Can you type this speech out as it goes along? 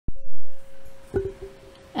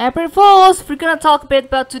April Fools! We're gonna talk a bit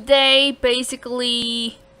about today.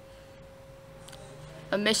 Basically,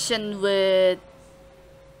 a mission with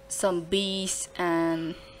some bees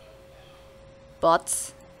and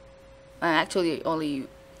bots. Actually, only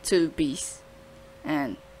 2 bees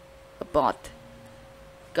and a bot.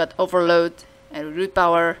 Got overload and root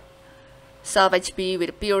power. Self HP with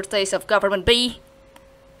a pure taste of government bee.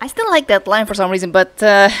 I still like that line for some reason, but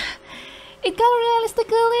it kind of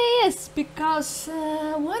realistically is because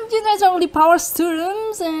one unit only powers 2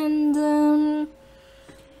 rooms, and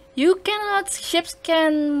ships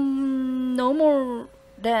can no more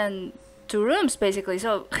than 2 rooms basically.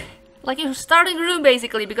 So, like your starting room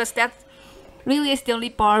basically, because that really is the only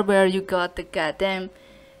part where you got the goddamn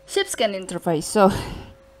ships can interface. So,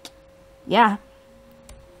 yeah.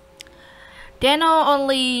 Dano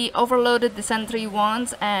only overloaded the sentry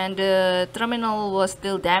once, and the terminal was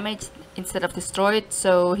still damaged instead of destroyed,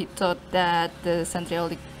 so he thought that the sentry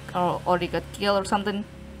already got killed or something.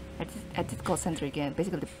 I did call sentry again,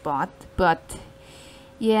 basically the bot, but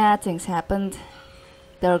yeah, things happened.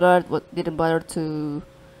 The guard didn't bother to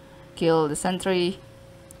kill the sentry.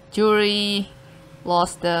 Jury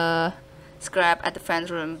lost the scrap at the fan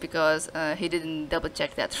room because he didn't double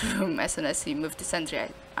check that room as soon as he moved the sentry,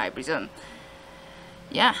 I presume.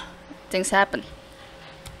 Yeah, things happen.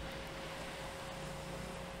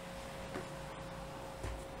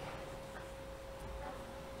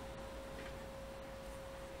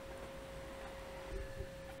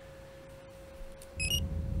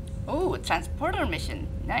 Oh, a transporter mission.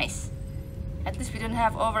 Nice. At least we don't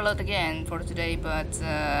have overload again for today, but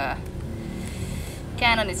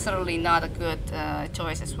cannon is certainly not a good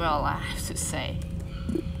choice as well, I have to say.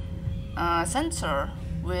 Sensor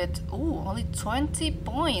with only 20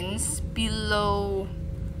 points below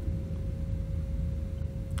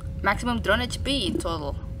maximum drone HP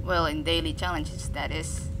total. Well, in daily challenges, that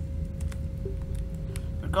is.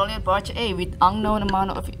 Bergolian Barge A with unknown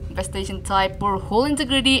amount of infestation type, poor hull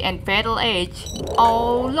integrity, and fatal age.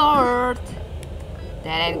 Oh lord,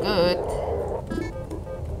 that ain't good.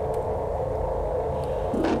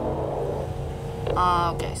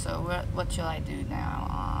 Okay, so what shall I do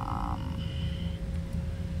now?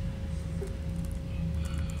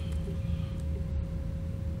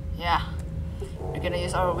 Yeah, we're gonna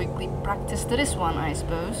use our weekly practice to this one, I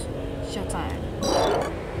suppose. Showtime.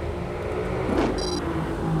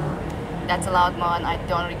 That's a loud one, I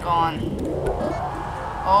don't recon.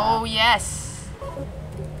 Oh yes.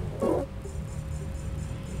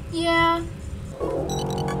 Yeah.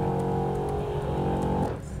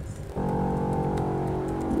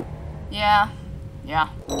 Yeah.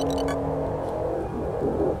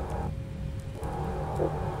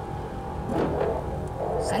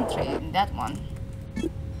 Sentry in that one.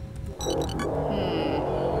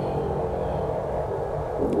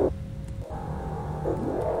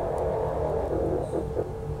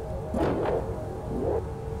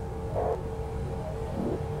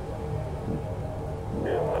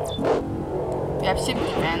 We have ship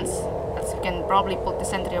defense, so we can probably put the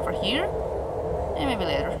sentry over here, and maybe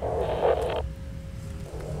later.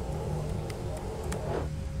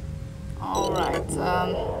 Alright,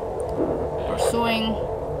 pursuing.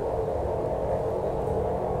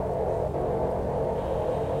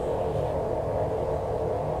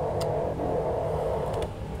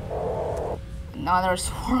 Another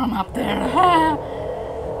swarm up there. No,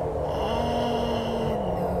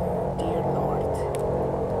 dear lord.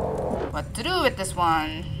 What to do with this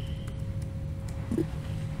one?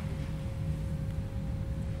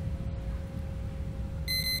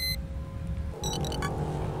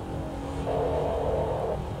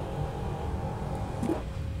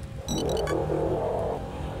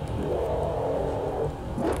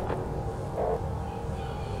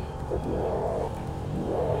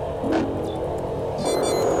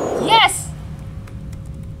 Yes!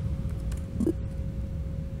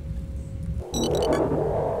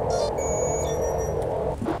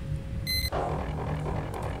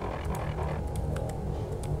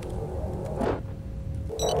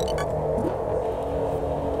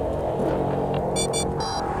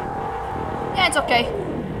 Yeah, it's okay.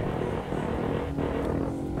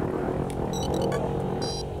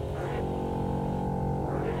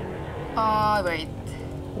 Wait.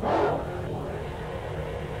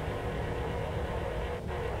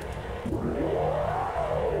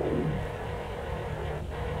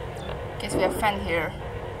 Guess we have fan here,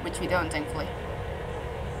 which we don't, thankfully.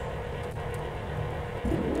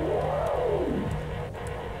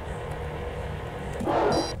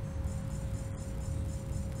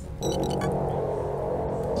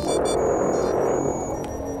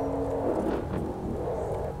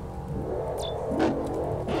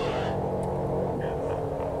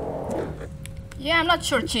 Yeah, I'm not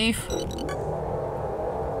sure, Chief. We're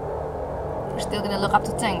still gonna look up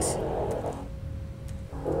to things.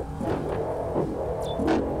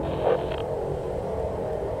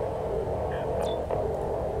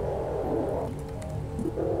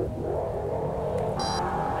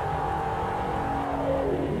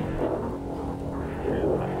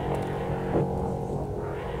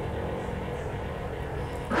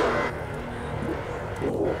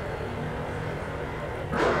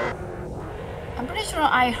 I'm pretty sure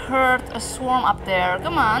I heard a swarm up there.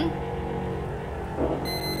 Come on.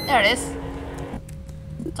 There it is.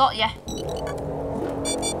 Told ya.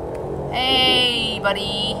 Hey,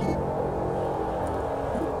 buddy.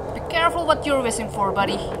 Be careful what you're wishing for,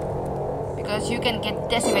 buddy. Because you can get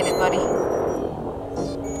decimated, buddy.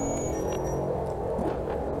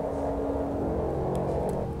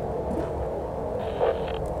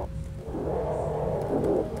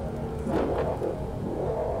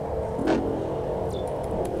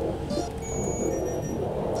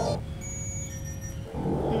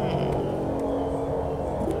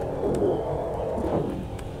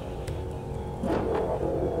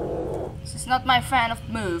 It's not my fan of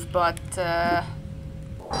move, but I'm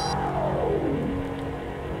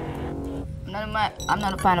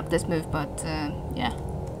not a fan of this move, but yeah.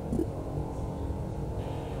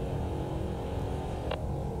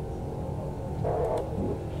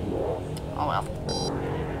 Oh well.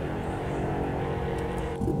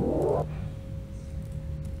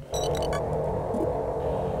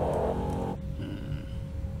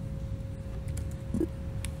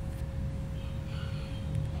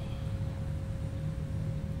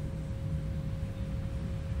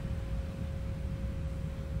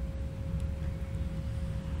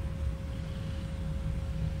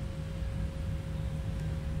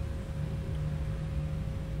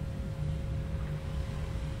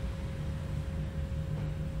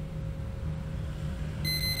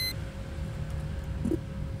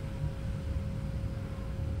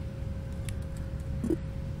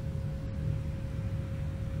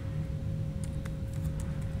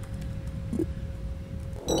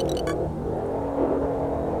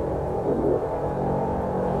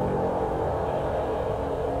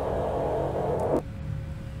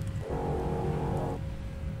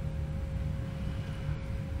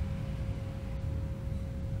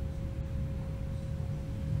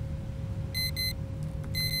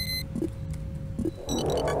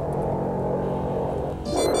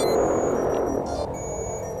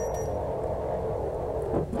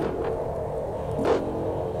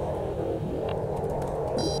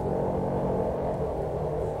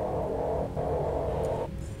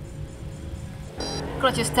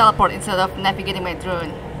 Could just teleport instead of navigating my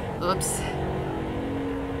drone. Oops.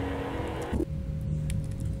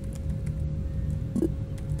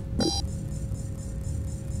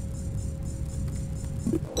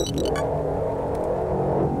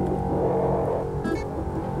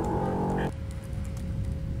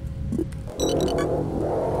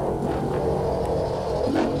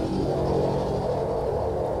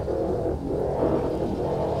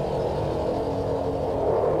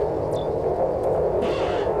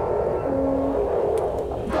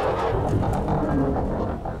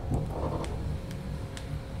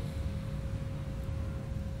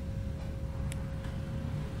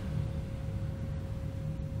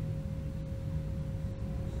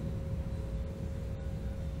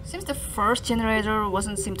 Seems the first generator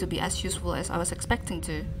wasn't seem to be as useful as I was expecting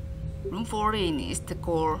to. Room 14 is the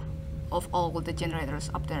core of all the generators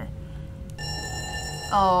up there.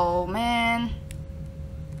 Oh man.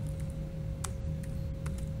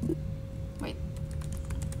 Wait.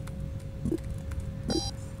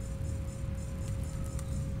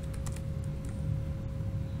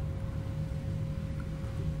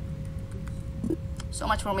 So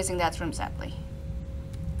much for missing that room, sadly.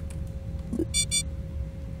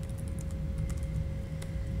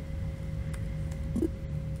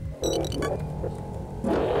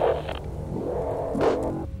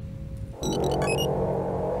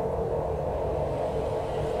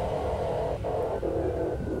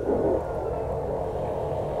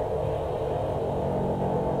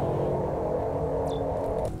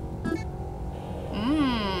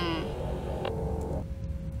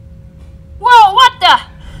 Whoa, what the?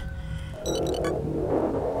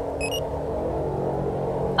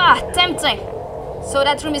 Ah, tempting. So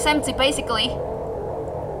that room is empty, basically.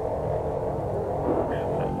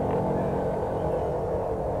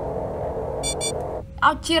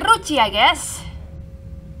 Ouchie I guess.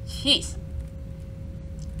 Jeez.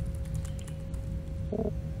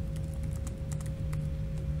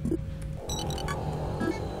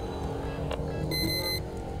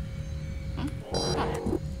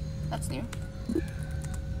 That's new.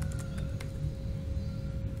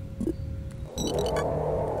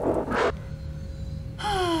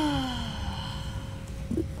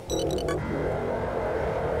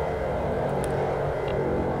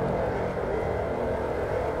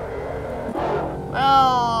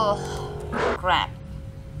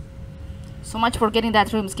 So much for getting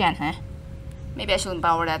that room scan, huh? Maybe I should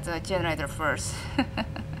power that generator first.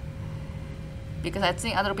 Because I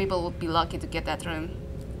think other people would be lucky to get that room.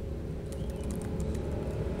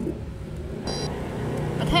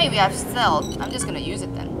 But hey, we have stealth. I'm just gonna use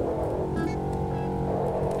it then.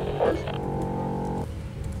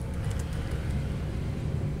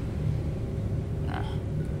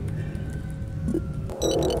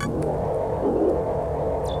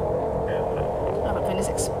 I will finish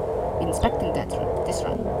inspecting that room, this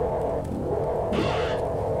room.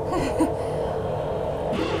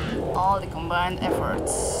 All the combined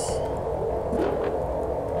efforts.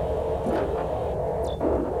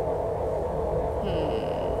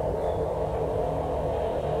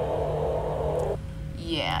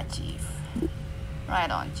 Yeah, Chief.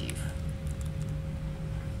 Right on, Chief.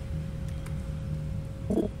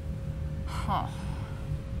 Huh.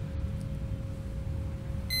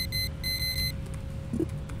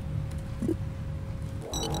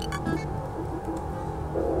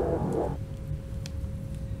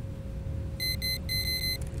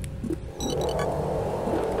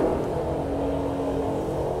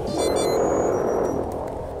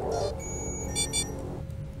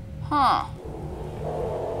 Huh.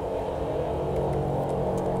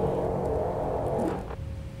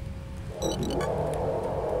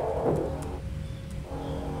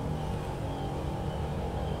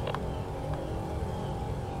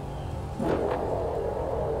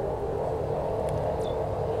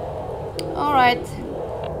 Alright.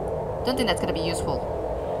 Don't think that's gonna be useful.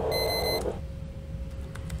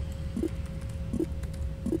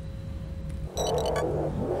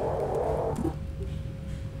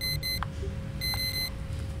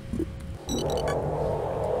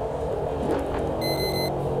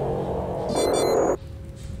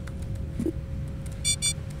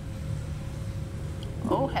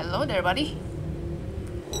 Oh, hello there, buddy.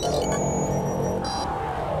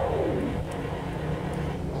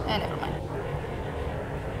 Never mind.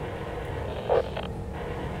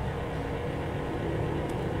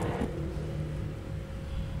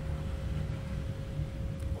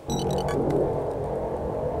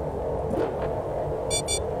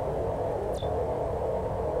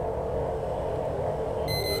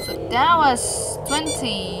 So that was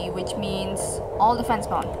 20, which means all defense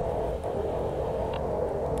gone.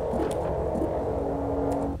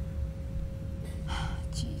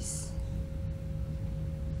 Jeez.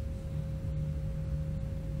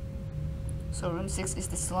 So room 6 is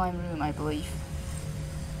the slime room, I believe.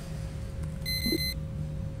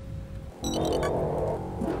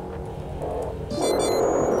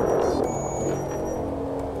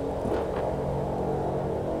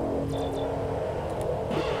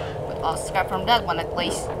 I'll scrap from that one at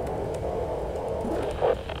least.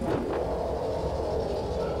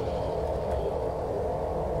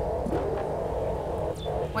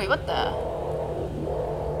 Wait, what the?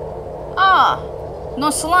 Ah! No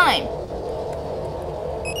slime!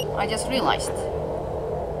 I just realized.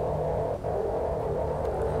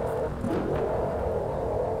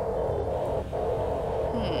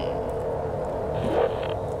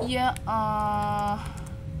 Yeah,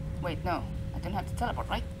 wait, no. I don't have to teleport,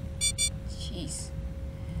 right? Jeez.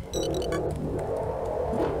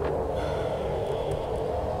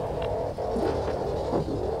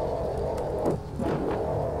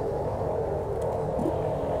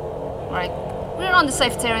 Right, we're on the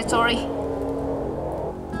safe territory.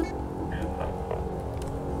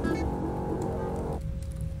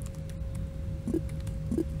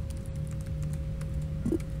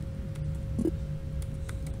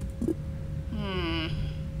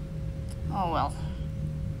 Oh well.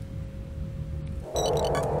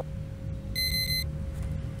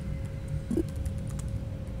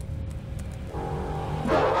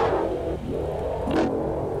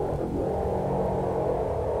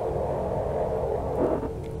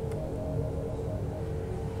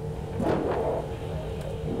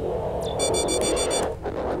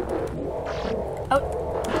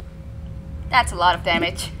 Oh, that's a lot of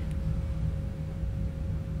damage.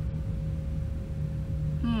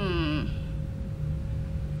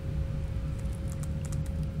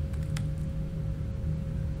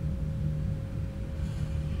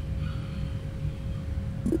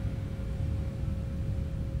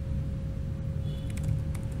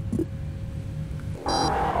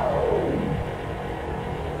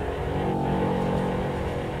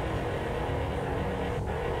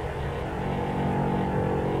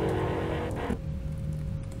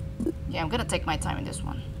 Yeah, I'm gonna take my time in this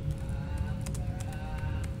one.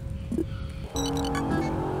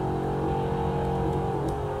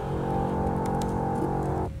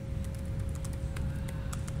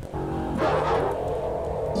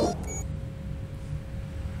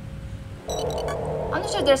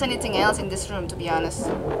 if there's anything else in this room, to be honest.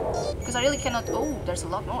 Because I really cannot... Oh, there's a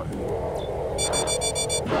lot more.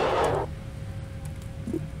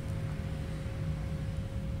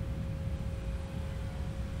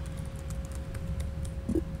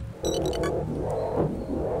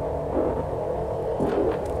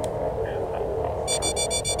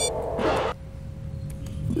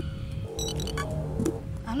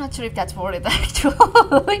 I'm not sure if that's worth it,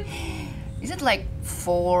 actually. Is it like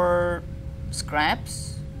 4 scraps?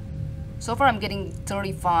 So far I'm getting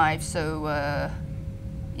 35, so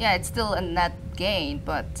yeah, it's still a net gain,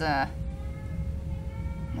 but I'm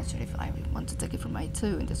not sure if I want to take it from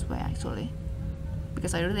I2 in this way, actually,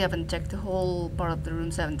 because I really haven't checked the whole part of the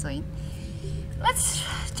room 17. Let's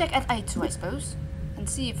check at I2, I suppose, and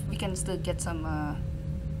see if we can still get some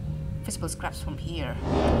visible scraps from here.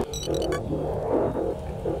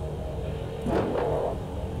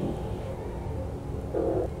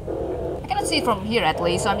 I cannot see it from here at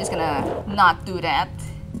least, so I'm just gonna not do that.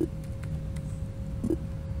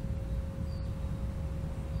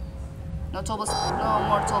 No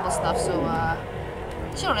more tobble stuff, so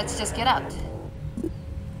sure, let's just get out.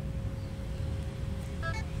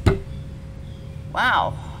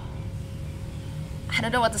 Wow. I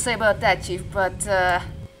don't know what to say about that, Chief, but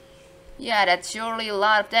yeah, that's surely a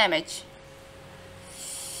lot of damage.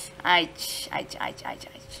 Ouch.